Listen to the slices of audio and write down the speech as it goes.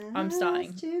I'm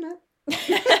starting.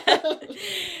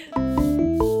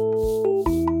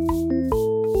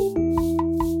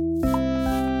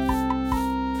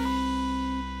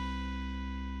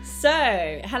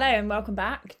 So, hello and welcome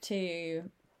back to,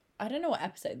 I don't know what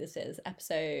episode this is,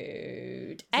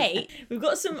 episode 8. We've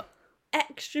got some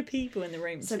extra people in the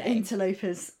room some today. Some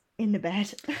interlopers in the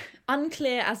bed.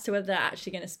 Unclear as to whether they're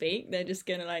actually going to speak. They're just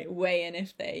going to like weigh in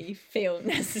if they feel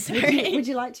necessary. Would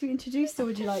you like to be introduced, or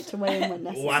would you like to weigh in when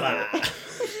necessary?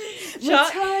 Char-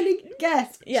 Returning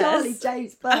guest, Yes. Charlie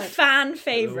James Burke. A fan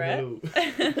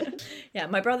favourite. Yeah,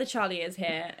 my brother Charlie is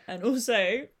here, and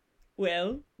also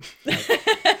Will.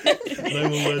 No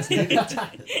more words needed.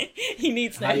 He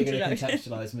needs no How are you going to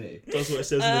introduction. contextualise me? That's what it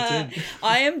says in the tin.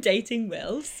 I am dating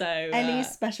Will, so Ellie's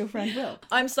special friend Will.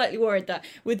 I'm slightly worried that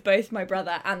with both my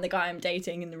brother and the guy I'm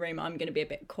dating in the room, I'm going to be a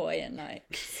bit coy and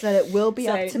like. So it will be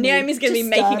up to me. Naomi's going to be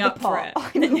making up for it.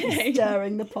 I'm going to be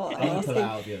stirring the pot. I'm going to pull it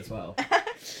out of you as well.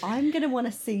 I'm going to want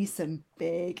to see some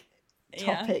big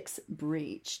topics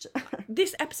breached.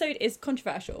 This episode is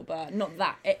controversial, but not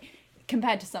that.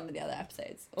 Compared to some of the other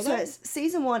episodes. So it's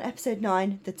season 1, episode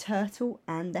 9, The Turtle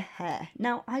and the Hare.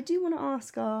 Now, I do want to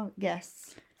ask our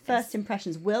guests first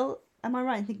impressions. Will, am I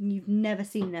right in thinking you've never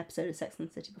seen an episode of Sex and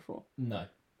the City before? No,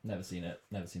 never seen it.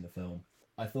 Never seen the film.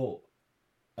 I thought,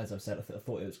 as I've said, I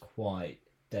thought it was quite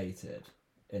dated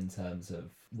in terms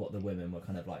of what the women were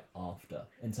kind of like after.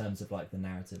 In terms of like the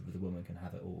narrative of the woman can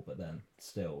have it all, but then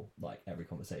still like every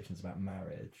conversation is about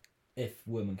marriage. If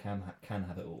women can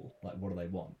have it all, like what do they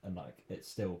want? And like it's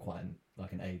still quite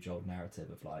an age-old narrative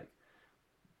of like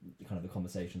kind of the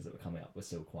conversations that were coming up were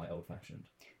still quite old-fashioned.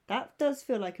 That does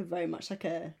feel like a very much like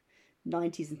a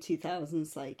 90s and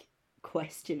 2000s like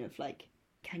question of like,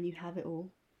 can you have it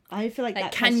all? I feel like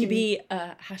that can question... you be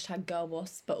a #girl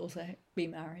boss but also be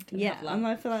married? And have love? And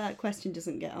I feel like that question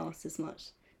doesn't get asked as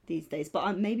much these days.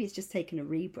 But maybe it's just taken a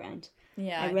rebrand.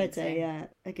 Yeah, I read a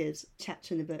good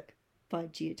chapter in the book by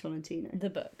Gia Tolentino. The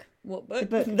book. What book? The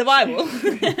book. The Bible.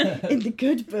 In the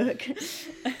good book,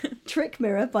 Trick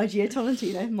Mirror by Gia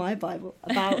Tolentino, my Bible,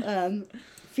 about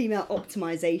female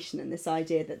optimization and this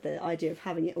idea that the idea of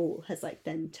having it all has like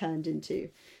then turned into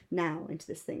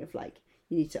this thing of like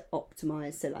you need to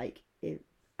optimize. So like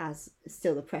as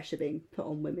still the pressure being put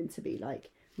on women to be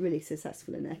like really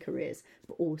successful in their careers,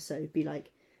 but also be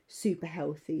like super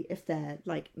healthy if they're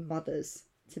like mothers,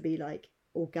 to be like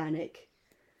organic.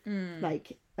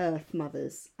 Like earth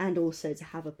mothers, and also to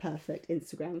have a perfect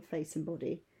Instagram face and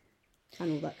body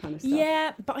and all that kind of stuff.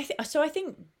 Yeah, but I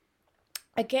think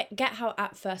I get how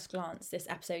at first glance this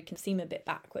episode can seem a bit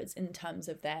backwards in terms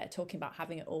of they're talking about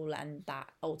having it all, and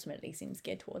that ultimately seems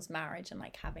geared towards marriage and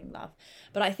like having love.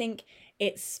 But I think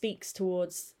it speaks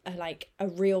towards a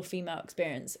real female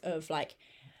experience of like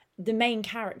the main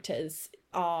characters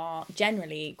are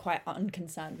generally quite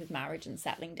unconcerned with marriage and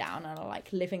settling down and are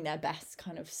like living their best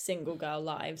kind of single girl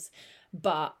lives,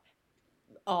 but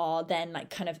are then like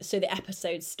kind of, so the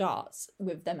episode starts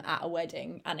with them at a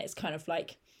wedding, and it's kind of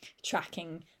like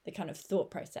tracking the kind of thought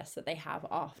process that they have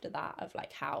after that of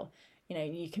like how, you know,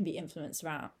 you can be influenced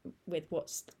around with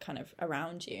what's kind of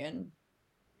around you and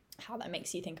how that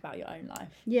makes you think about your own life.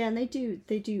 Yeah, and they do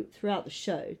throughout the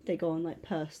show, they go on like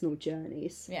personal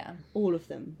journeys. Yeah. All of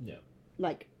them. Yeah.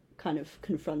 Like kind of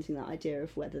confronting that idea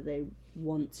of whether they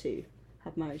want to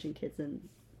have marriage and kids, and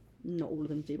not all of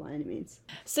them do by any means.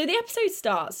 So the episode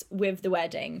starts with the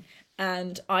wedding,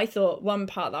 and I thought one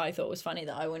part that I thought was funny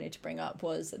that I wanted to bring up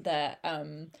was that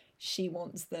she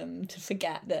wants them to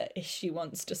forget that if she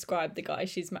wants to describe the guy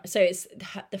she's so it's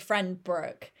the friend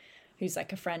Brooke, who's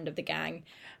like a friend of the gang,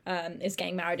 is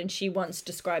getting married, and she wants to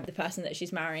describe the person that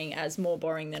she's marrying as more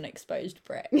boring than exposed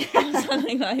brick or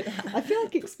something like that. I feel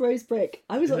like exposed brick.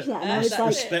 I was watching that and I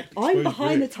was like, I'm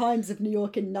behind the times of New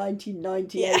York in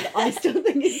 1998. Yeah. I still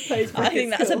think exposed brick. I think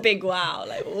that's cool. A big wow.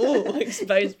 Like, oh,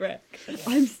 exposed brick.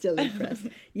 I'm still impressed.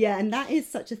 Yeah, and that is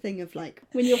such a thing of like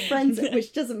when your friends,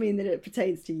 which doesn't mean that it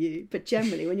pertains to you, but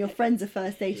generally when your friends are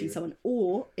first dating someone,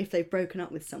 or if they've broken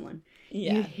up with someone,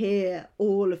 you hear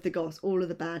all of the goss, all of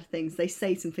the bad things. They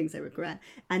say some things they regret.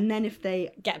 And then if they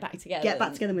get back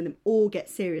together with them or get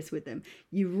serious with them,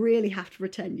 you really have to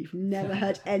pretend you've never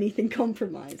heard anything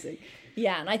compromising.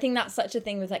 Yeah, and I think that's such a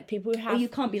thing with like people who have... Or you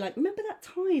can't be like, remember that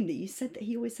time that you said that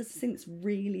he always says something that's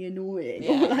really annoying?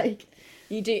 Yeah. Or like...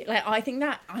 You do, like, I think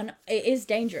that and it is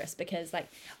dangerous because, like,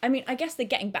 I mean, I guess the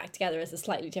getting back together is a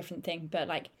slightly different thing, but,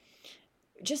 like,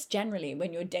 just generally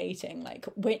when you're dating, like,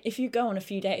 if you go on a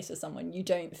few dates with someone, you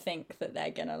don't think that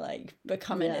they're gonna, like,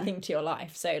 become anything to your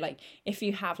life. So, like, if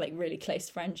you have, like, really close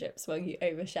friendships where you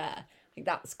overshare, like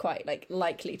that's quite like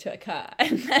likely to occur.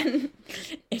 And then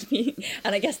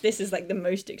and I guess this is like the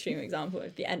most extreme example,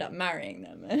 if you end up marrying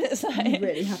them, and it's like You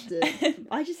really have to.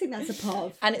 I just think that's a part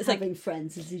of And it's having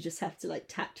friends, is you just have to like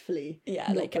tactfully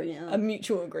not like bring it up. a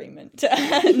mutual agreement to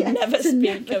Yeah, never to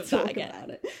speak never of that talk again. about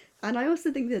it. And I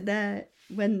also think that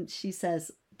when she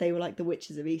says they were like the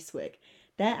witches of Eastwick,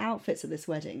 their outfits at this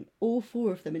wedding, all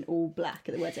 4 of them in all black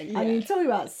at the wedding. I mean, talking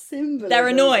about symbolism. They're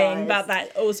guys. annoying, but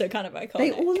that's also kind of iconic.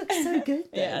 They all look so good.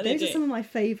 Though. Yeah, they Those do. are some of my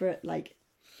favourite like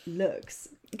looks.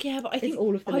 Yeah, but I think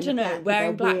all of them I in don't the know. black with Wearing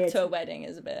their black weird- to a wedding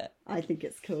is a bit. I think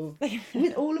it's cool.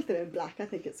 With all of them in black, I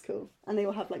think it's cool. And they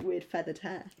all have like weird feathered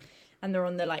hair. And they're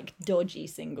on the like dodgy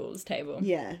singles table.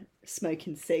 Yeah,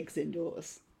 smoking cigs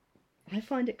indoors. I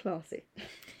find it classy.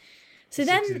 So Six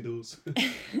then indoors.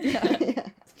 Yeah.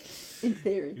 In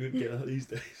theory. You wouldn't get that these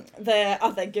days. the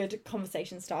other good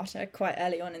conversation starter quite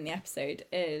early on in the episode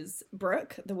is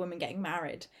Brooke, the woman getting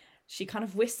married. She kind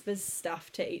of whispers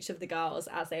stuff to each of the girls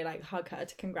as they like hug her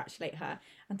to congratulate her.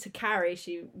 And to Carrie,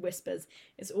 she whispers,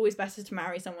 "It's always better to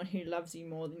marry someone who loves you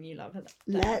more than you love her."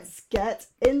 Let's get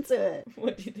into it.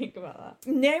 What do you think about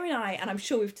that? Naomi and I, and I'm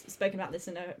sure we've spoken about this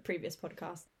in a previous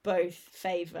podcast, both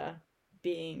favour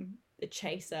being the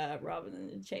chaser rather than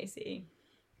the chasee.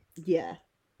 Yeah.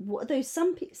 What though?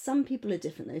 Some people are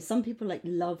different though. Some people like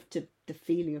love the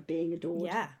feeling of being adored.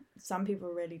 Yeah, some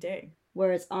people really do.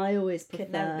 Whereas I always prefer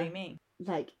Could never be me.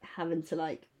 like having to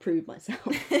like prove myself.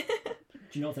 Do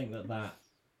you not think that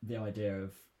the idea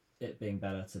of it being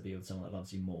better to be with someone that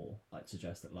loves you more, like,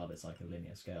 suggests that love is like a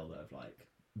linear scale, that of like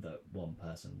that one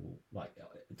person will like?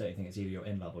 Don't you think it's either you're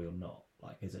in love or you're not?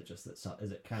 Like, is it just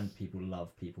that can people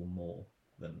love people more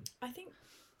than? I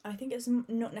think it's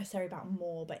not necessarily about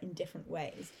more, but in different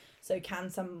ways. So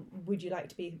would you like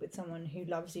to be with someone who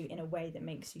loves you in a way that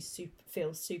makes you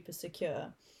feel super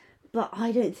secure? But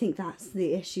I don't think that's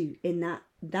the issue in that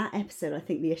episode. I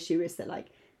think the issue is that like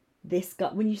this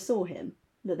guy, when you saw him,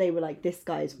 that they were like, this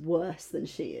guy is worse than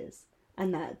she is,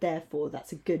 and that therefore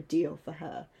that's a good deal for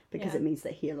her because it means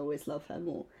that he'll always love her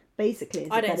more. Basically,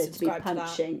 it's I don't better to be subscribe to that.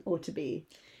 punching or to be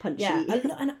punchy.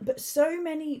 Yeah, but so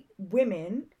many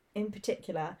women in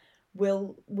particular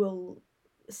will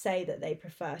say that they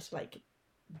prefer to like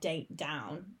date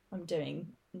down. I'm doing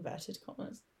inverted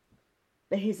commas.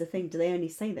 But here's the thing: do they only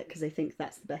say that because they think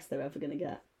that's the best they're ever going to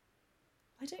get?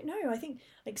 I don't know. I think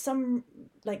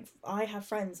I have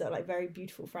friends that are like very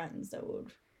beautiful friends that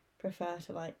would prefer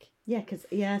to like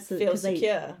feel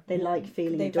secure. They like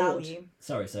feeling adored. value.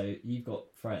 Sorry, so you've got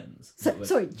friends.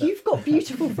 You've got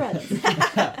beautiful friends.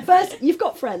 First, you've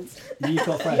got friends. You've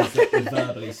got friends that would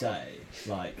verbally say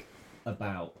like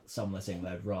about someone that's saying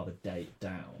they'd rather date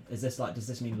down. Is this like, does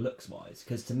this mean looks wise?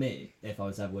 Because to me, if I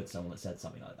was ever with someone that said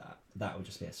something like that, that would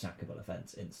just be a sackable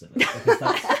offence instantly. Because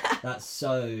that's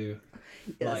so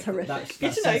That's like horrific. that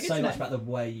Good to know, says good so to much know. about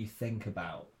the way you think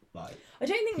about like. I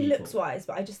don't think people. looks wise,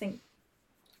 but I just think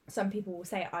some people will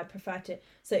say I prefer to.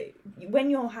 So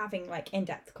when you're having like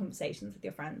in-depth conversations with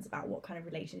your friends about what kind of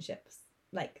relationships,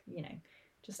 like, you know,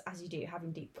 just as you do,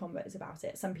 having deep combos about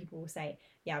it, some people will say,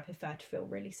 yeah, I prefer to feel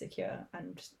really secure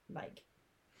and like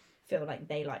feel like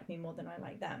they like me more than I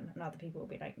like them, and other people will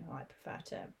be like, no, I prefer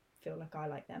to feel like I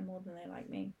like them more than they like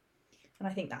me. And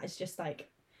I think that is just like,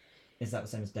 Is that the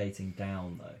same as dating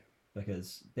down though?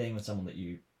 Because being with someone that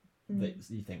you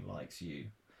think likes you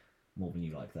more than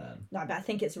you like them. no, but I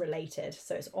think it's related.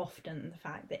 So it's often the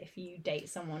fact that if you date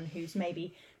someone who's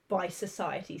maybe by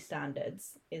society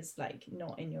standards is like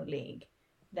not in your league,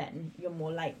 then you're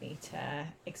more likely to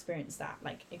experience that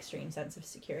like extreme sense of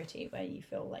security where you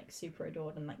feel like super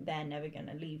adored and like they're never going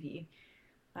to leave you,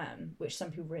 which some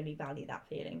people really value that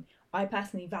feeling. I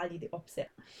personally value the opposite.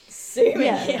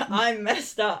 Assuming I'm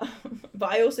messed up,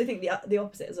 but I also think the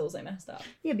opposite is also messed up.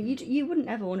 Yeah, but you wouldn't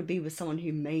ever want to be with someone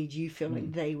who made you feel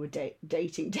like they were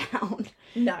dating down.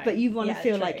 No, But you want to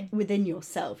feel true. like within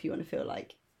yourself, you want to feel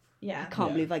like, yeah. I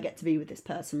can't believe I get to be with this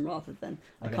person, rather than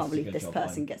I guess can't it's a believe good this job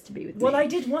person I'm- gets to be with me. Well, I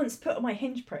did once put on my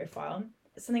Hinge profile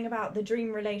something about the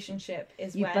dream relationship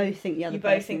is You when both think the other you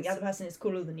both person think the is- other person is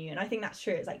cooler than you, and I think that's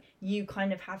true. It's like you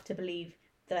kind of have to believe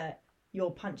that you're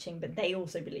punching, but they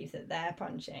also believe that they're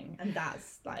punching, and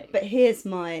that's like. But here's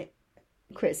my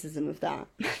criticism of that,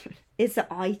 is that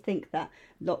I think that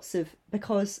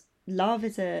because love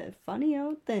is a funny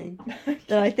old thing,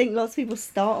 that I think lots of people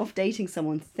start off dating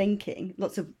someone thinking,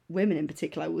 lots of women in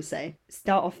particular I will say,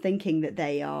 start off thinking that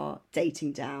they are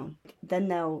dating down. Then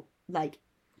they'll like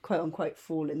quote unquote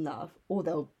fall in love, or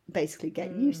they'll basically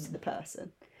get used to the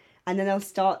person. And then they'll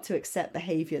start to accept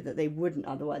behaviour that they wouldn't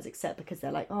otherwise accept because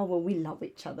they're like, oh, well, we love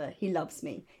each other. He loves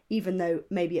me. Even though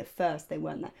maybe at first they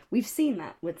weren't that. We've seen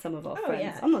that with some of our friends.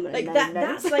 Yeah. I'm not going to like that.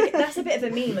 That's a bit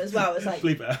of a meme as well. It's like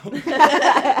Bleep it out.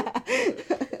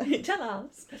 tell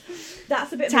us.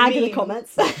 That's a bit Tag of a meme. in the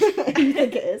comments. You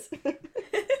think it is?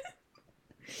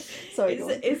 Sorry.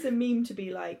 It's a meme to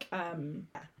be like a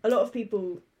lot of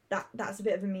people that's a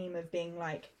bit of a meme of being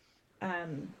like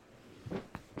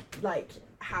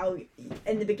how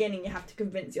in the beginning you have to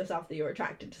convince yourself that you're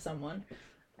attracted to someone,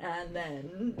 and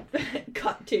then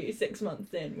cut to 6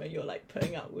 months in when you're like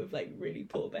putting up with like really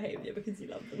poor behaviour because you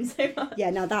love them so much. Yeah,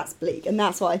 now that's bleak, and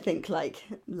that's why I think like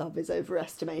love is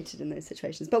overestimated in those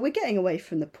situations. But we're getting away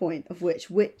from the point of which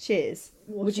is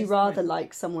would you rather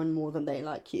like someone more than they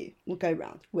like you? We'll go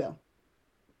round. Will.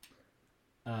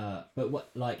 But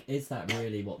what is that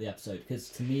really what the episode? Because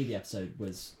to me the episode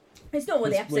was. It's not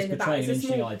what the episode's about. Portraying an It's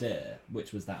interesting more... idea,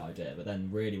 which was that idea, but then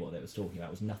really what they was talking about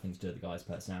was nothing to do with the guy's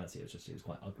personality. It was just he was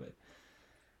quite ugly.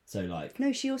 So like.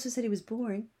 No, she also said he was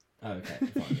boring. Oh, okay.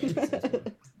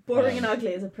 Fine, boring and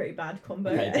ugly is a pretty bad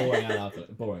combo. Okay,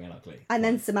 boring and ugly. And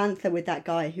then Samantha with that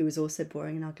guy who was also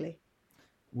boring and ugly.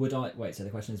 So the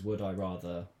question is, would I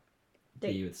rather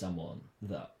be with someone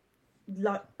that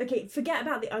like okay, forget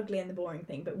about the ugly and the boring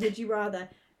thing, but would you rather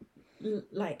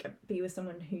like be with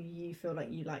someone who you feel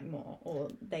like you like more, or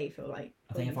they feel like?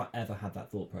 I think if I ever had that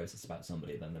thought process about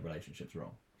somebody, then the relationship's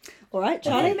wrong. All right,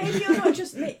 Charlie. Maybe you're not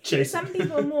just. Some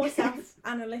people are more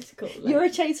self-analytical. Like, you're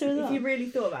a chaser as well. If you really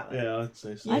thought about it. Yeah, I'd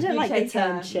say so. I don't You like the chase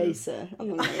term her. chaser. I'm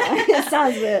not gonna lie. It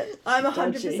sounds a bit. I'm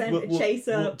dodgy. 100% a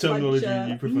chaser. What terminology puncher.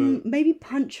 do you prefer? Maybe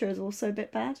puncher is also a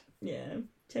bit bad. Yeah,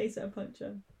 chaser,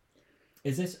 puncher.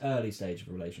 Is this early stage of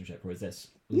a relationship, or is this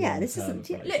This long-term isn't.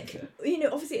 Yeah, relationship?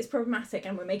 Look, obviously it's problematic,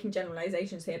 and we're making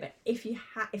generalizations here. But if you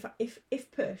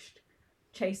if pushed,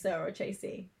 chaser or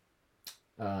chasee.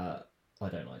 I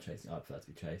don't like chasing. I prefer to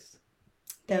be chased.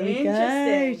 There we go.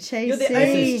 Interesting. You're the Chasey.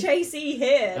 only chasee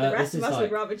here. The rest this of is us would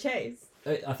like- rather chase.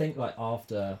 I think like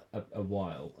after a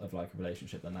while of like a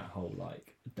relationship, then that whole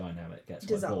like dynamic gets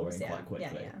quite Dissolves, boring yeah. quite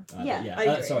quickly. Yeah, I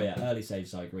agree. Early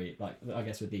stages I agree. Like I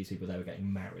guess with these people they were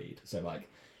getting married, so like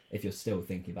if you're still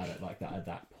thinking about it like that at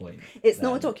that point, It's then,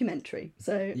 not a documentary,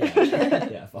 so.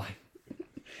 yeah, fine.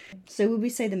 So would we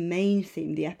say the main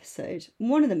theme of the episode,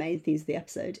 one of the main themes of the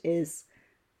episode is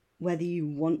whether you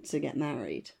want to get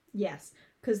married? Yes,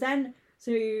 because then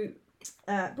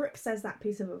Brooke says that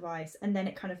piece of advice, and then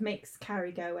it kind of makes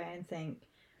Carrie go away and think,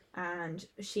 and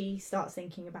she starts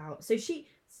thinking about. So she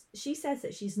says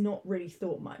that she's not really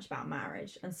thought much about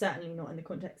marriage, and certainly not in the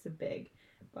context of Big.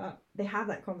 But they have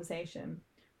that conversation,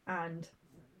 and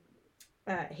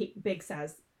Big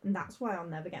says, and that's why I'll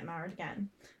never get married again.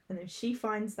 And then she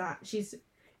finds that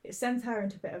it sends her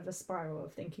into a bit of a spiral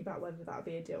of thinking about whether that would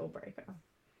be a deal breaker.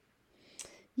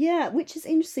 Yeah, which is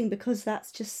interesting because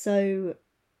that's just so.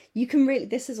 You can really.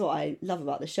 This is what I love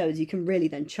about the show is you can really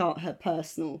then chart her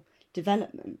personal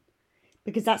development,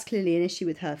 because that's clearly an issue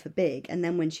with her for Big. And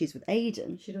then when she's with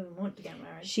Aiden, She doesn't want to get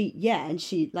married.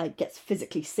 she like gets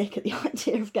physically sick at the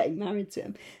idea of getting married to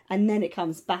him, and then it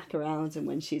comes back around, and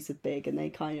when she's with Big, and they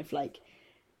kind of like.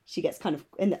 She gets kind of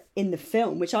in the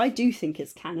film, which I do think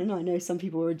is canon. I know some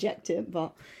people reject it,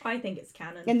 but I think it's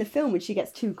canon. in the film when she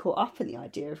gets too caught up in the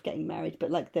idea of getting married,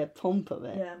 but like the pomp of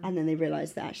it, Yeah. and then they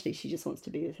realise that actually she just wants to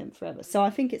be with him forever. So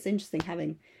I think it's interesting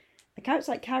having a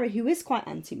character like Carrie who is quite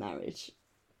anti-marriage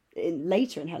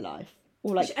later in her life,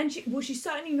 or like she's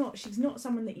certainly not. She's not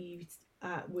someone that you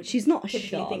would. She's not a typically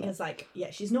Charlotte. think as like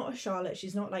she's not a Charlotte.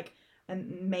 She's not like a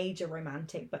major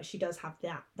romantic, but she does have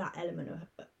that element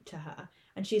to her.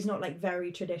 And she's not like very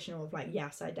traditional of like,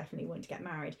 yes, I definitely want to get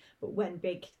married. But when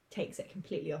Big takes it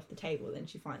completely off the table, then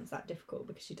she finds that difficult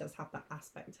because she does have that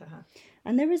aspect to her.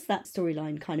 And there is that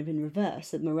storyline kind of in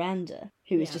reverse of Miranda,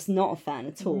 who is just not a fan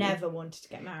at all. Never wanted to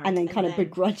get married. And then kind of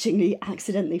begrudgingly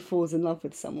accidentally falls in love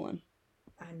with someone.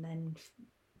 And then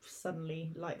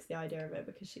suddenly likes the idea of it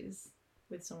because she's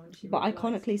with someone she But really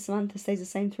iconically, likes. Samantha stays the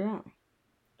same throughout.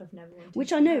 I've never wanted Which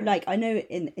to I get know, married. like, I know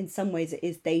in some ways it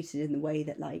is dated in the way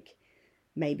that, like,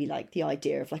 maybe, like, the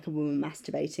idea of, like, a woman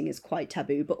masturbating is quite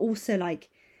taboo. But also, like,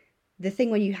 the thing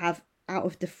when you have, out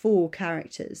of the 4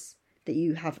 characters, that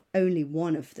you have only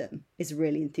one of them is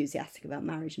really enthusiastic about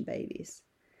marriage and babies.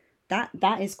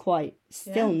 That is quite,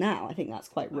 still now, I think that's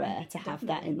quite rare to have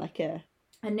that in, like, a...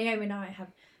 And Naomi and I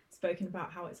have spoken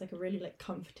about how it's, like, a really, like,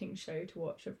 comforting show to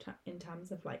watch in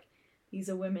terms of, like, these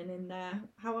are women in their...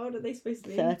 How old are they supposed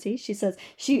to be? 30. She says...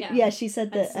 she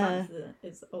said And that... Samantha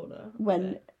is older.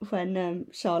 When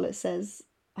Charlotte says,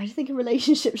 I think a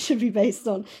relationship should be based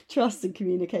on trust and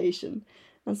communication.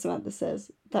 And Samantha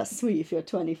says, "That's sweet if you're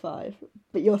 25,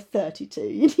 but you're 32.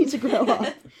 You need to grow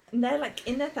up." And they're like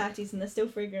in their 30s and they're still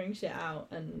figuring shit out,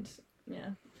 and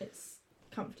yeah, it's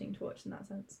comforting to watch in that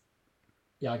sense.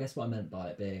 Yeah, I guess what I meant by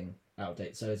it being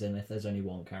outdated, so as in if there's only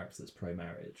one character that's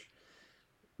pro-marriage,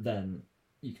 then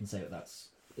you can say that that's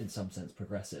in some sense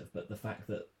progressive, but the fact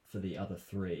that for the other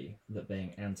three, that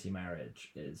being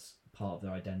anti-marriage is part of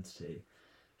their identity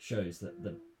shows that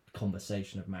the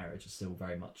conversation of marriage is still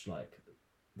very much like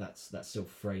that's still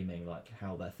framing like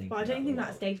how they're thinking. But I don't about think the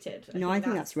that's world. I dated.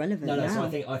 think that's relevant. No, now. so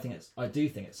I do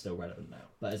think it's still relevant now.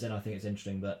 But as in, I think it's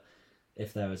interesting that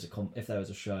if there was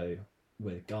a show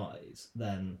with guys,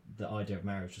 then the idea of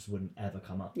marriage just wouldn't ever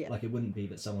come up. Yeah. Like it wouldn't be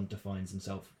that someone defines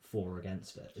himself for or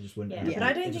against it. It just wouldn't. Yeah, ever but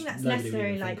I be. don't It think just- that's nobody would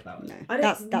necessarily even like. think about it. No. I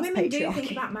don't. That's Women do patriarchy.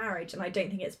 think about marriage, and I don't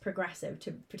think it's progressive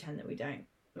to pretend that we don't.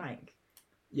 Like,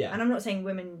 Yeah. and I'm not saying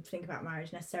women think about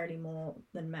marriage necessarily more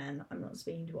than men. I'm not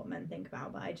speaking to what men think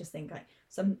about, but I just think like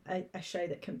a show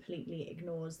that completely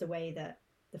ignores the way that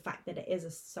the fact that it is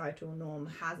a societal norm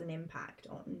has an impact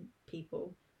on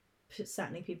people,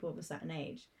 certainly people of a certain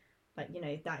age. Like, you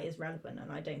know, that is relevant, and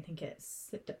I don't think it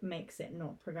makes it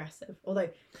not progressive. Although,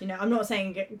 you know, I'm not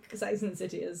saying Sex and the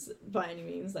City is by any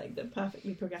means like the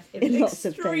perfectly progressive. In It's lots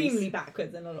of extremely things.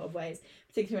 backwards in a lot of ways,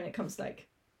 particularly when it comes to like,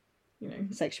 you know,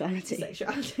 Sexuality.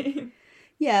 sexuality.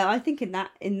 Yeah, I think in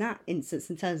that instance,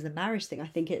 in terms of the marriage thing, I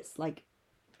think it's like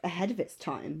ahead of its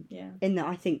time. Yeah. In that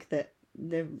I think that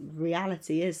the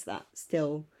reality is that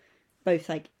still, both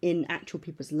like in actual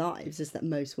people's lives, is that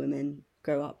most women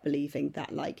grow up believing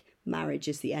that like marriage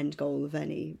is the end goal of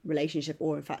any relationship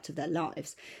or in fact of their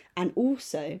lives. And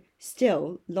also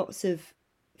still lots of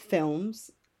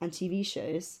films and TV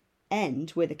shows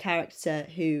end with a character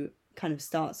who kind of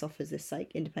starts off as this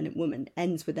like independent woman,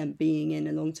 ends with them being in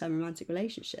a long-term romantic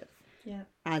relationship. Yeah.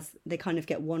 As they kind of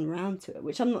get one round to it,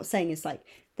 which I'm not saying is like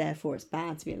therefore it's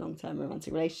bad to be in a long-term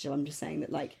romantic relationship. I'm just saying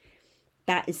that like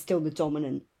that is still the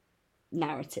dominant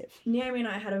narrative. Naomi and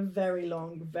I had a very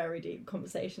long, very deep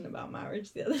conversation about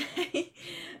marriage the other day,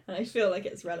 and I feel like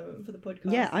it's relevant for the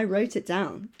podcast. Yeah, I wrote it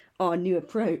down. Our new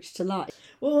approach to life.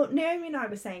 Well, Naomi and I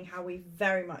were saying how we've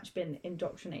very much been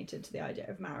indoctrinated to the idea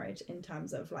of marriage in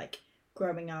terms of like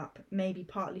growing up, maybe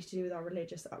partly to do with our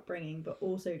religious upbringing, but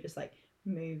also just like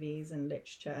movies and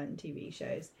literature and TV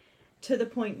shows, to the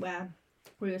point where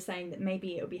we were saying that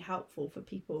maybe it would be helpful for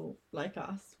people like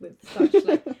us with such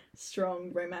like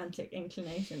strong romantic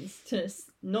inclinations to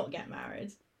not get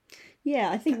married. Yeah,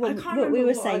 I think I can't what we remember were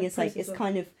what saying our is like process it's was.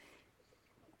 kind of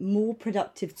more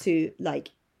productive to like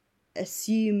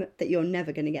assume that you're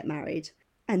never going to get married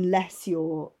unless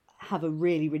you're have a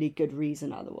really, really good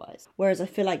reason otherwise. Whereas I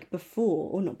feel like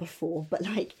before, or not before, but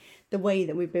like the way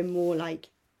that we've been more like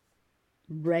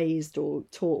raised or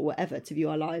taught or whatever to view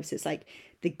our lives, it's like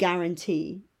the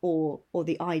guarantee or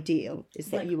the ideal is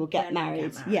that Like, you will get then I'll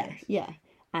married. get married. Yeah.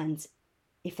 And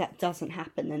if that doesn't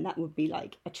happen, then that would be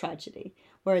like a tragedy.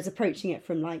 Whereas approaching it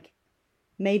from like,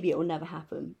 maybe it will never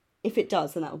happen. If it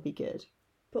does, then that would be good.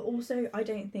 But also, I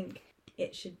don't think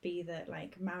it should be that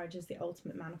like marriage is the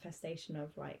ultimate manifestation of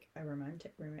like a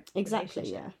romantic Exactly,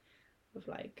 relationship. yeah. Of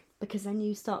like, Because then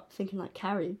you start thinking like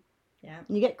Carrie. yeah.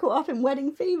 And you get caught up in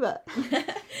wedding fever.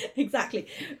 Exactly.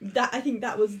 That I think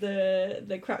that was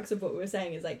the crux of what we were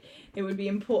saying, is like it would be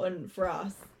important for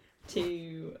us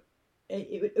to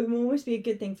it would almost be a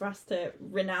good thing for us to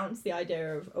renounce the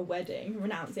idea of a wedding,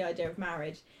 renounce the idea of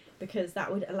marriage, because that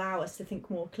would allow us to think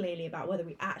more clearly about whether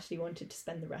we actually wanted to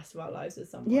spend the rest of our lives with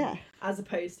someone. Yeah. As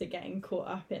opposed to getting caught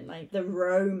up in like the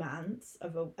romance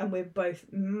of and we're both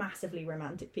massively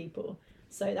romantic people.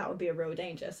 So that would be a real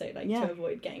danger. So like Yeah. to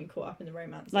avoid getting caught up in the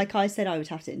romance. Like I said, I would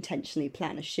have to intentionally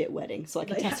plan a shit wedding so I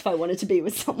could Like- testify I wanted to be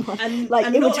with someone. and like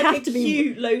and it not would like have a to be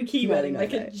cute low-key No, wedding, no,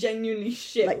 like no. a genuinely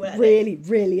shit like wedding. really,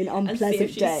 really an And see if unpleasant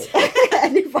she's- day.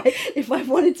 And if I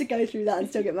wanted to go through that and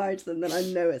still get married to them, then I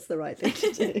know it's the right thing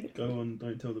to do. Go on,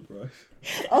 don't tell the bride.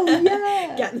 Oh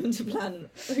yeah. Get them to plan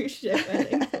a shit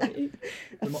wedding for you.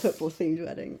 A football themed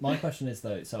wedding. My question is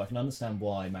though, so I can understand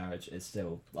why marriage is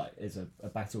still like is a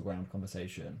battleground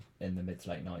conversation in the mid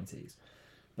to late 90s,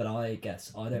 but I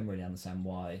guess I don't really understand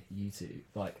why you two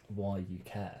why you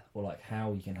care, or like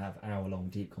how you can have hour-long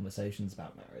deep conversations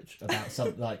about marriage, about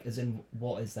some like as in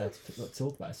what is there to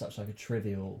talk about? It's such like a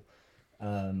trivial,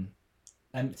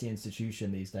 empty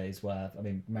institution these days where I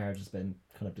mean marriage has been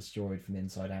kind of destroyed from the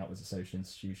inside out as a social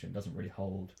institution. It doesn't really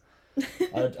hold.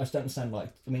 I just don't understand. Like,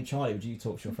 I mean, Charlie, would you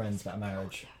talk to your friends about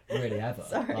marriage really ever?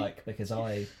 Sorry. Like, because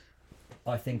I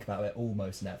think about it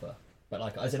almost never. But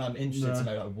like, as in, I'm interested to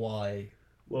know like why.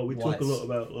 Well, we Why talk a it's- lot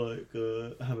about like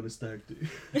having a stag do.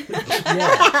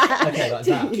 Yeah. Okay, like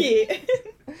that.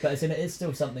 Cute. But as in, it is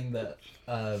still something that,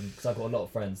 because I've got a lot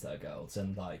of friends that are girls,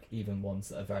 and like even ones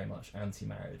that are very much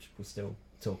anti-marriage will still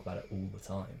talk about it all the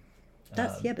time.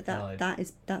 But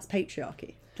that's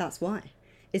patriarchy. That's why.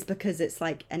 It's because it's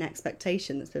like an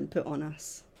expectation that's been put on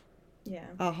us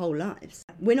our whole lives.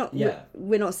 We're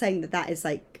not saying that is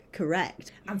like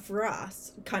correct. And for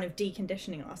us, kind of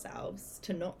deconditioning ourselves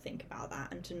to not think about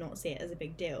that and to not see it as a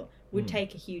big deal would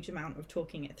take a huge amount of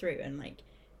talking it through and like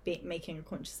making a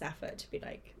conscious effort to be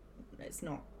like, it's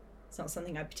not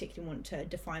something I particularly want to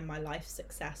define my life's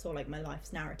success or like my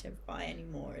life's narrative by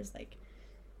anymore. Is like,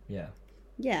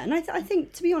 and I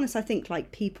think, to be honest, I think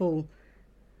like people,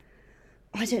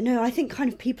 I don't know, I think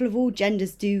kind of people of all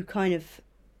genders do kind of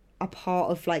are part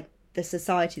of like the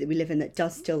society that we live in that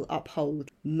does still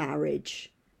uphold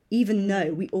marriage, even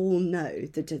though we all know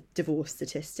the divorce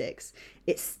statistics.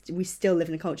 We still live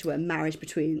in a culture where marriage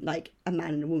between like a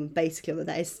man and a woman, basically, although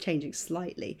that is changing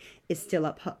slightly, is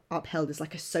still upheld as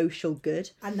like a social good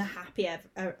and the happy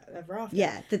ever after.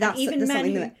 That's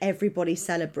something that everybody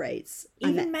celebrates.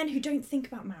 Even men who don't think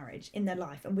about marriage in their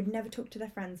life and would never talk to their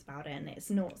friends about it, and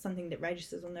it's not something that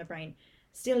registers on their brain,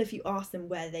 still, if you ask them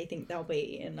where they think they'll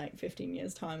be in like 15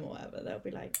 years time or whatever, they'll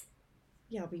be like,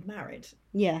 I'll be married.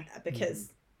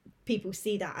 Because people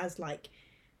see that as like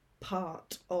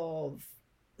part of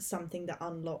something that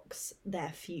unlocks their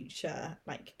future,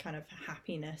 like kind of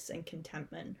happiness and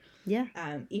contentment.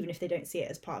 Even if they don't see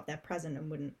it as part of their present and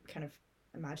wouldn't kind of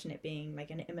imagine it being like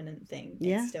an imminent thing,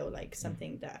 it's still like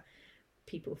something that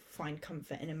people find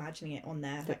comfort in imagining it on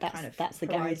their that's the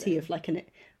guarantee of like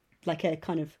a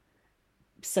kind of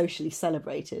socially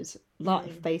celebrated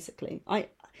life, basically. I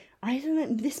don't know,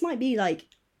 this might be like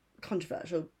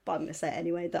controversial, but I'm going to say it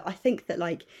anyway, that I think that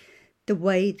like the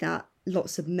way that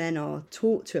lots of men are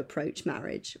taught to approach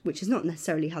marriage, which is not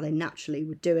necessarily how they naturally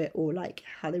would do it or like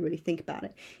how they really think about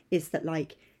it, is that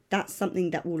like that's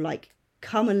something that will like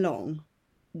come along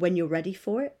when you're ready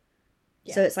for it.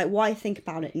 So it's like, why think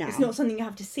about it now? It's not something you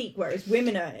have to seek, whereas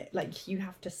women are like, you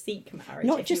have to seek marriage.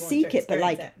 Not just seek it,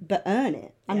 but earn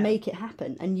it and make it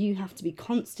happen. And you have to be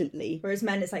constantly. Whereas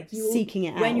men, it's like seeking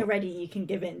it out. When you're ready, you can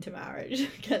give in to marriage,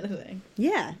 kind of thing.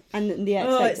 Yeah, and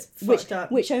the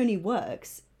which only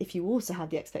works if you also have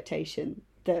the expectation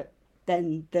that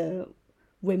then the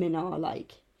women are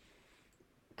like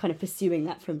kind of pursuing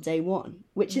that from day one,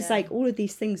 which is like all of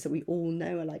these things that we all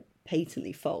know are like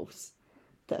patently false,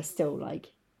 that are still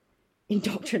like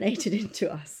indoctrinated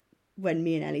into us. When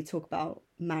me and Ellie talk about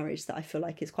marriage, that I feel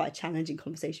like is quite a challenging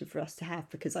conversation for us to have,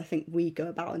 because I think we go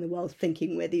about in the world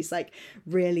thinking we're these like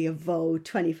really evolved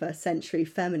 21st century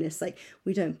feminists, like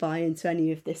we don't buy into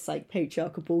any of this like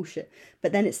patriarchal bullshit,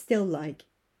 but then it's still like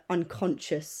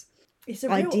unconscious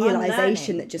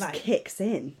idealization that just like, kicks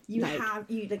in. You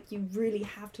really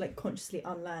have to like consciously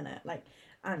unlearn it. Like,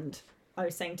 and I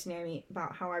was saying to Naomi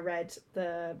about how I read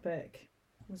the book,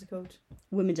 what's it called?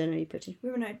 Women Don't Know You Pretty.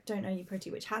 Women Don't Know You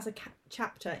Pretty, which has a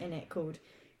chapter in it called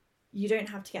You Don't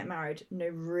Have to Get Married. No,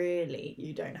 really,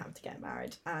 you don't have to get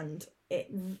married. And it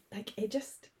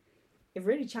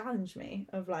really challenged me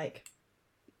of like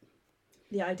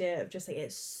the idea of just like,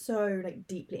 it's so like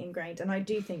deeply ingrained. And I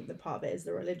do think that part of it is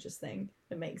the religious thing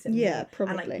that makes it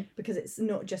probably. And, like, because it's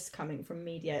not just coming from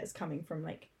media, it's coming from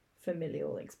like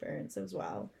familial experience as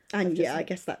well. And just, I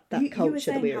guess that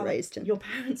culture that we were raised in. Your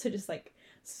parents are just like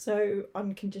so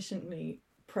unconditionally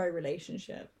pro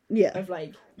relationship. Of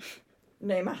like,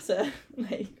 no matter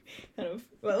like kind of,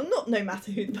 well, not no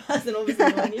matter who the person,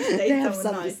 obviously when you date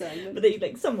someone nice, but they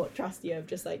like somewhat trust you, of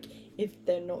just like, if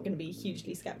they're not going to be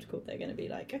hugely skeptical, they're going to be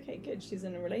like, okay, good, she's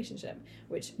in a relationship,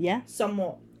 which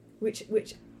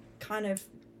kind of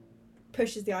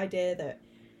pushes the idea that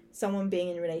someone being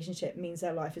in a relationship means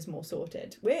their life is more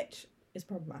sorted, which is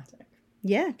problematic.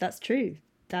 Yeah, that's true.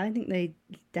 I think they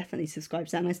definitely subscribe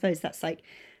to that, and I suppose that's like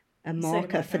a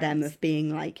marker for them of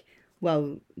being like,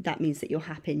 well, that means that you're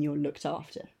happy and you're looked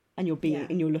after, and you're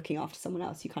looking after someone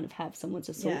else. You kind of have someone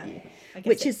to sort you,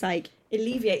 which is like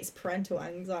alleviates parental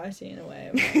anxiety in a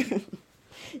way.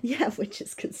 Which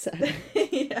is concerning.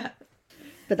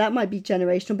 But that might be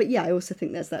generational. But I also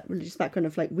think there's that religious background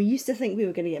of like, we used to think we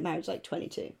were going to get married like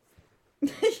 22.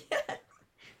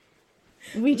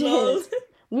 We did.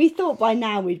 We thought by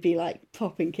now we'd be like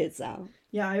popping kids out.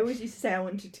 Yeah, I always used to say I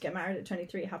wanted to get married at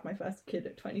 23, have my first kid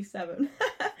at 27.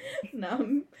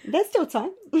 No. There's still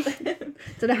time. Don't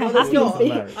know how that's not.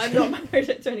 I'm not married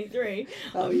at 23.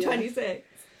 I'm 26.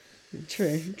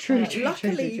 True.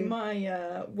 Luckily,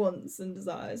 my wants and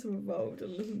desires have evolved a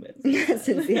little bit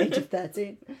since the age of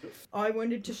 13. I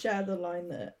wanted to share the line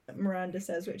that Miranda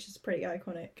says, which is pretty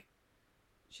iconic.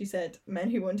 She said, "Men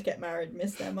who want to get married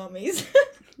miss their mummies."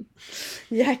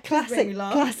 Yeah, made me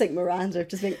laugh. classic Miranda,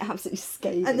 just being absolutely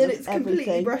scathing. And then of it's completely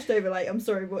everything. brushed over. Like, I'm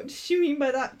sorry, what did she mean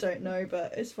by that? Don't know,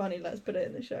 but it's funny. Let's put it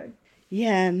in the show.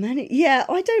 Yeah, man. Yeah,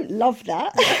 I don't love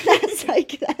that.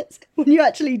 that's when you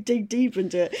actually dig deep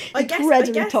into it. I guess-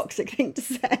 Incredibly toxic thing to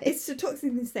say. It's a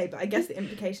toxic thing to say, but I guess the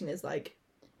implication is like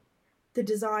the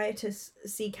desire to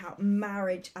seek out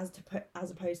marriage as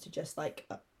opposed to just like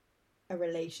a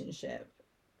relationship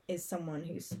is someone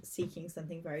who's seeking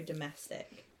something very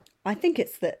domestic. I think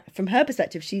it's that from her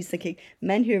perspective, she's thinking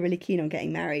men who are really keen on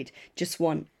getting married just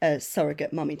want a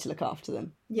surrogate mummy to look after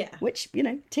them. Yeah. Which,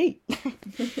 tea.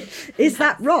 Is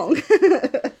that wrong?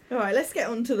 All right, let's get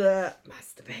on to the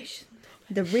masturbation.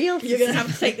 The real... You're going to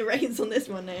have to take the reins on this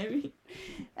one, Naomi.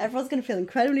 Everyone's going to feel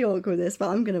incredibly awkward with this, but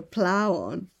I'm going to plough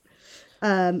on.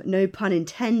 No pun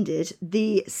intended.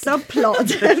 The subplot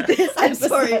of this I'm episode...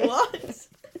 sorry, what?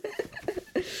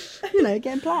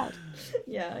 Getting ploughed.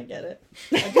 Yeah, I get it.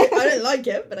 I don't like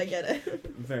it, but I get it.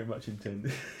 Very much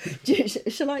intended.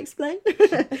 Shall I explain?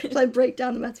 Shall I break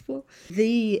down the metaphor?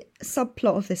 The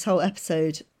subplot of this whole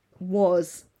episode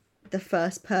was the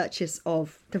first purchase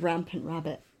of the rampant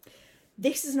rabbit.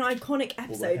 This is an iconic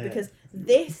episode hair. because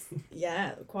this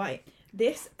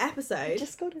episode...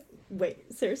 Just got it.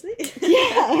 Wait, seriously? Yeah,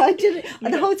 I did it.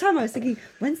 And the whole time I was thinking,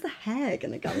 when's the hair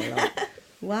going to come along?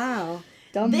 Wow.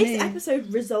 Dumb This me.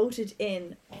 episode resulted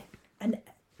in an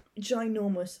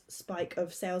ginormous spike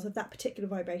of sales of that particular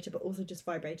vibrator, but also just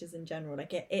vibrators in general.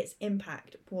 Like its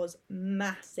impact was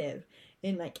massive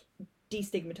in like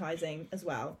destigmatizing as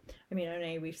well. I mean, I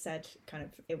know we've said kind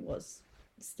of it was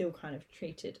still kind of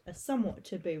treated as somewhat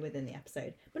taboo within the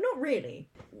episode, but not really.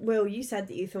 Will, you said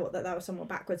that you thought that was somewhat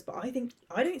backwards, but I think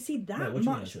I don't see that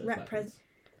much represent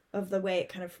of the way it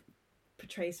kind of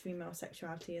portrays female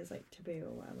sexuality as like taboo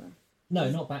or whatever. No,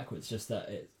 not backwards. Just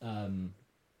that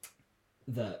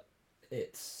that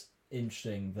it's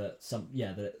interesting that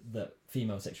that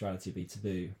female sexuality would be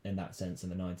taboo in that sense in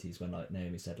the 90s when, like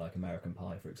Naomi said, like American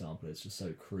Pie, for example, is just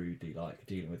so crudely like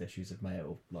dealing with issues of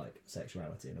male like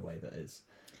sexuality in a way that is.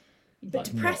 But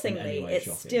like, depressingly, it's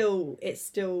shocking. It's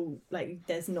still like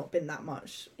there's not been that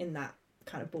much in that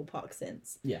kind of ballpark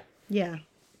since. Yeah.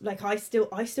 Like I still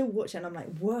watch it and I'm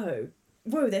like, whoa,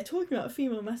 they're talking about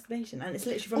female masturbation and it's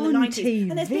literally from the On 90s. TV.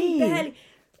 And there's been barely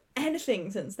anything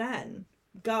since then.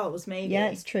 Girls, maybe. Yeah,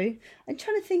 it's true. I'm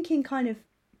trying to think in kind of...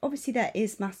 Obviously, there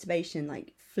is masturbation,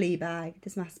 like Fleabag.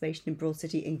 There's masturbation in Broad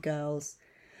City in Girls.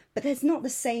 But there's not the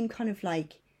same kind of,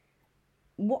 like...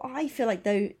 What I feel like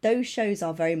those shows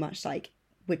are very much like...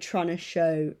 We're trying to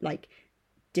show, like,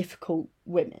 difficult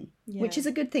women. Yeah. Which is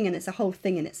a good thing, and it's a whole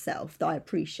thing in itself that I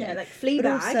appreciate. Yeah, like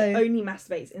Fleabag also- only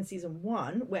masturbates in season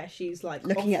 1 where she's like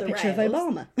looking off at a the picture rails.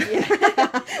 of Obama.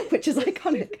 Yeah. Which is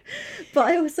iconic. But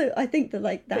I think that,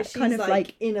 like, But that she's kind of,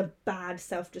 like... in a bad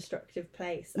self-destructive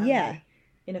place. And Yeah. like,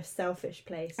 in a selfish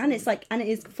place. And it's like, and it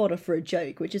is fodder for a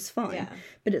joke, which is fine. Yeah.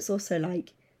 But it's also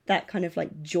like that kind of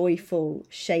like joyful,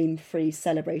 shame-free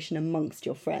celebration amongst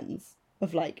your friends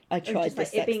of like, I tried just,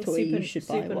 this like, it sex being toy, you should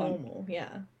buy super one. normal,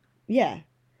 yeah. Yeah.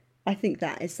 I think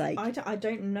that is like, I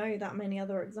don't know that many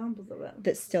other examples of it.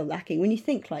 that's still lacking. When you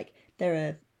think like there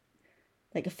are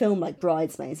like a film like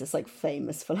Bridesmaids that's like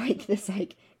famous for like this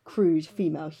like crude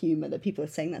female humour that people are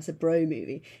saying that's a bro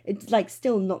movie. It's like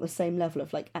still not the same level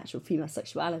of like actual female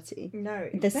sexuality. No.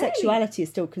 The sexuality is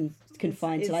still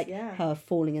confined to like yeah. her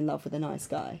falling in love with a nice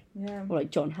guy. Yeah. Or like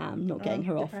John Hamm not getting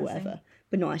her off or depressing. whatever.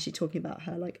 But not actually talking about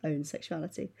her like own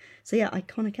sexuality. So yeah,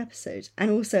 iconic episode.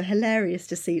 And also hilarious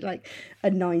to see like a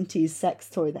 90s sex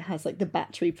toy that has like the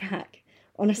battery pack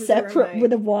on a separate remote.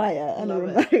 with a wire and Love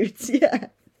a it. remote. Yeah.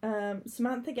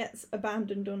 Samantha gets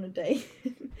abandoned on a date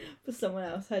for someone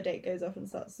else. Her date goes off and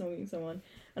starts snogging someone.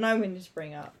 And I wanted to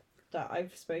bring up that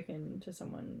I've spoken to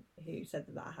someone who said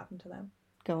that happened to them.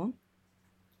 Go on.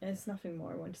 And it's nothing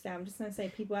more I want to say. I'm just going to say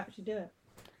people actually do it.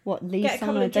 What, leave Get a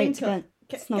someone couple on a of date drinks to go on- and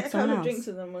Get snog a couple someone of else? drinks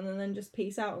with them and then just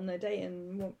peace out on their date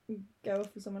and go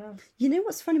off with someone else. You know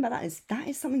what's funny about that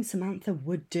is something Samantha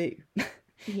would do.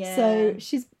 Yeah. So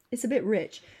it's a bit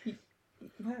rich.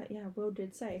 Well, yeah, Will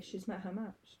did say she's met her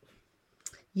match.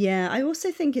 Yeah, I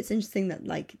also think it's interesting that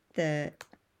like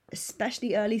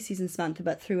especially early season Samantha,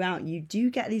 but throughout you do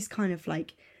get these kind of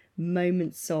like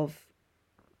moments of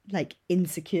like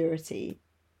insecurity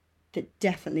that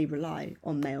definitely rely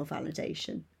on male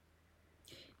validation.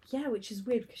 Yeah, which is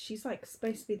weird because she's like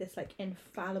supposed to be this like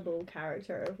infallible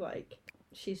character of like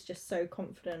she's just so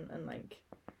confident and like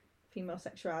female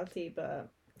sexuality, but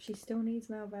she still needs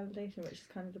male validation, which is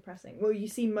kind of depressing. Well, you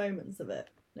see moments of it.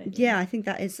 Don't you? Yeah, I think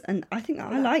that is, and I think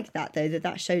I like that though,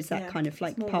 that shows that Yeah, kind of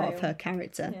like it's more part real. of her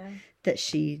character Yeah. that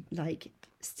she like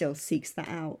still seeks that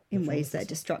out in Which one ways was that are this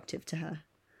one? destructive to her.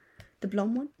 The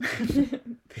blonde one?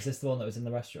 Is this the one that was in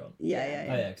the restaurant? Yeah.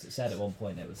 Oh yeah, because it said at one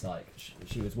point it was like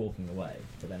she was walking away,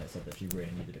 but then it said that she really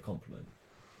needed a compliment.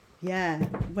 Yeah,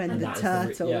 when And the that was the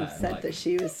turtle said like- that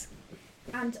she was...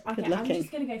 And Good okay, I'm looking.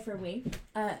 just going to go for a wee,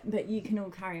 but you can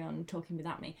all carry on talking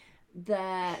without me.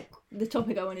 The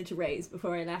topic I wanted to raise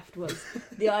before I left was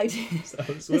the idea.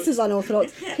 This is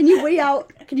unorthodox. Can you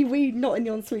wee not in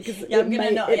the ensuite? Because Yeah, I'm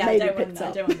gonna not. Yeah, I don't want picked that. I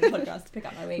up. don't want the podcast to pick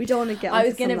up my wee. We don't want to get I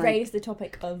was going to raise the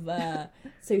topic of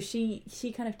so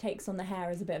she kind of takes on the hair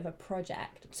as a bit of a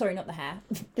project. Sorry, not the hair.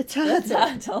 the The turtle.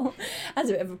 turtle as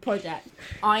a bit of a project.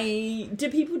 Do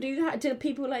people do that? Do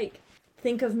people like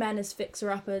think of men as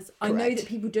fixer-uppers? I know Correct. that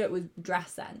people do it with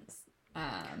dress sense.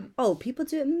 Oh, people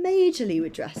do it majorly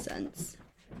with dress sense.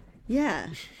 Yeah.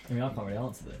 I mean, I can't really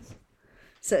answer this.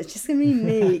 So it's just going to be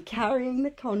me carrying the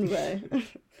convo.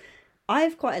 I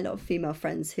have quite a lot of female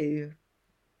friends who...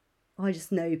 I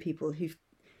just know people who've...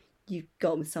 You've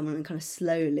got with someone and kind of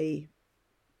slowly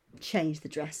change the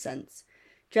dress sense.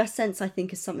 Dress sense, I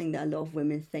think, is something that a lot of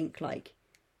women think, like,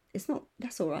 it's not...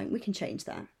 That's all right, we can change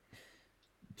that.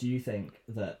 Do you think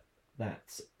that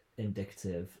that's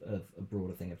indicative of a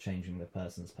broader thing of changing the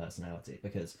person's personality?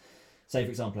 Because, say for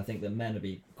example, I think that men would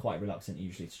be quite reluctant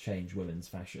usually to change women's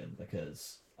fashion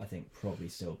because I think probably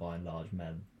still by and large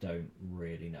men don't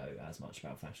really know as much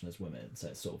about fashion as women, so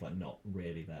it's sort of like not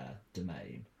really their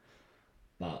domain.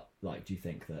 But like, do you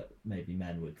think that maybe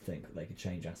men would think that they could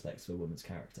change aspects of a woman's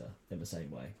character in the same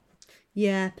way?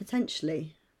 Yeah,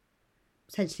 potentially.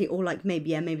 Potentially, or like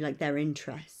maybe like their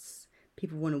interests.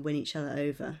 People want to win each other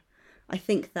over. I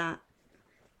think that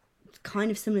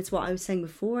kind of similar to what I was saying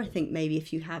before. I think maybe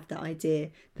if you have that idea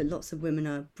that lots of women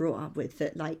are brought up with,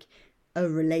 that like a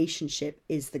relationship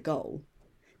is the goal,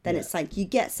 then it's like you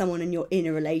get someone and you're in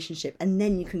a relationship and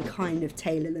then you can kind of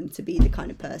tailor them to be the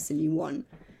kind of person you want.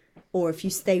 Or if you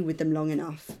stay with them long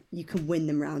enough, you can win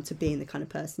them round to being the kind of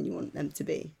person you want them to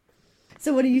be.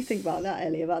 So what do you think about that,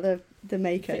 Ellie, about the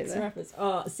makeover? Fixer-uppers.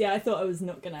 Oh, see, I thought I was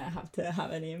not going to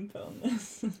have any input on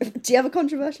this. Do you have a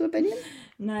controversial opinion?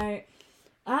 No.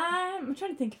 I'm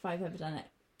trying to think if I've ever done it.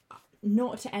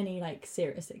 Not to any like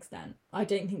serious extent. I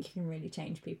don't think you can really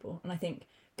change people. And I think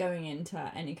going into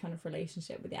any kind of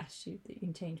relationship with the attitude that you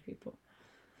can change people.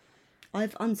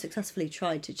 I've unsuccessfully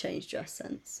tried to change dress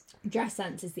sense. Dress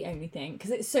sense is the only thing.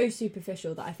 Because it's so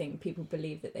superficial that I think people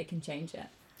believe that they can change it.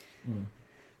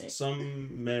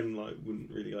 Some men like wouldn't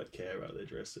really like care about their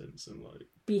dress sense and like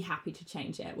Be happy to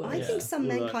change it. Well, I think some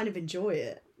Well, men like- kind of enjoy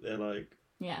it. they're like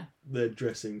yeah. they're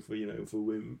dressing for for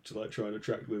women to like try and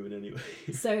attract women anyway.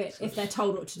 So if they're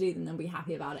told what to do, then they'll be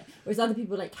happy about it. Whereas other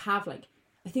people like have like,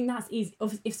 I think that's easy.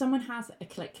 If someone has a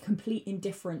like complete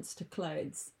indifference to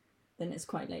clothes, then it's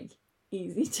quite like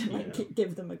easy to like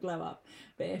give them a glow up.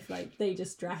 But if like they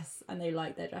just dress and they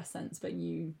like their dress sense, but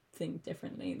you think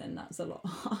differently, then that's a lot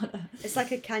harder. It's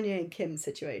like a Kanye and Kim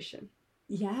situation.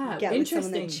 Yeah, Get with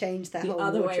someone interesting. that changed their The whole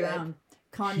other way wardrobe. around.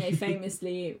 Kanye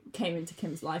famously came into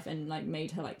Kim's life and like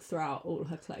made her like throw out all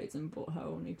her clothes and bought her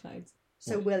all new clothes.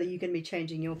 So Will, are you going to be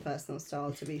changing your personal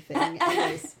style to be fitting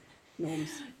Ellie's norms?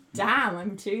 Damn,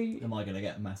 I'm too. Am I going to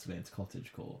get massively into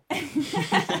cottagecore?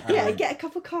 Yeah, get a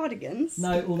couple cardigans.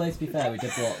 No, although to be fair, we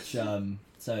did watch.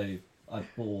 So I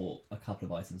bought a couple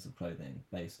of items of clothing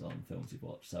based on films we've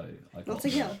watched. So I got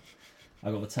Notting Hill. I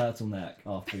got the turtleneck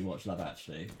after we watched Love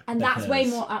Actually. And that's way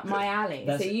because- more up my alley.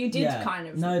 So That's- you did yeah, kind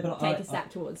of no, but take I- a step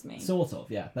towards me. Sort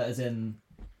of, yeah. But as in,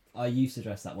 I used to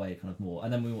dress that way kind of more.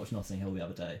 And then we watched Notting Hill the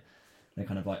other day. The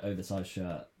kind of like oversized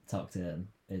shirt tucked in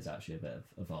is actually a bit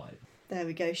of a vibe. There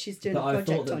we go. She's doing But a I thought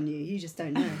project that- on you. You just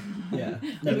don't know. Yeah.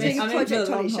 You're No, doing a I'm in for project the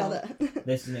on long each haul. other.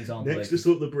 this is an example. Next to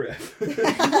sort the breath.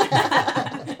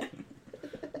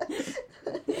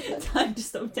 Time to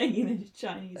stop taking those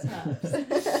Chinese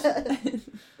herbs.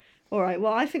 All right.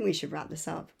 Well, I think we should wrap this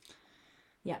up.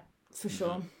 Yeah, for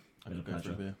sure. I could go for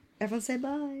a beer. Everyone say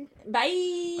bye.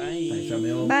 Bye. Bye. Thanks for having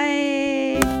me on.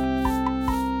 Bye.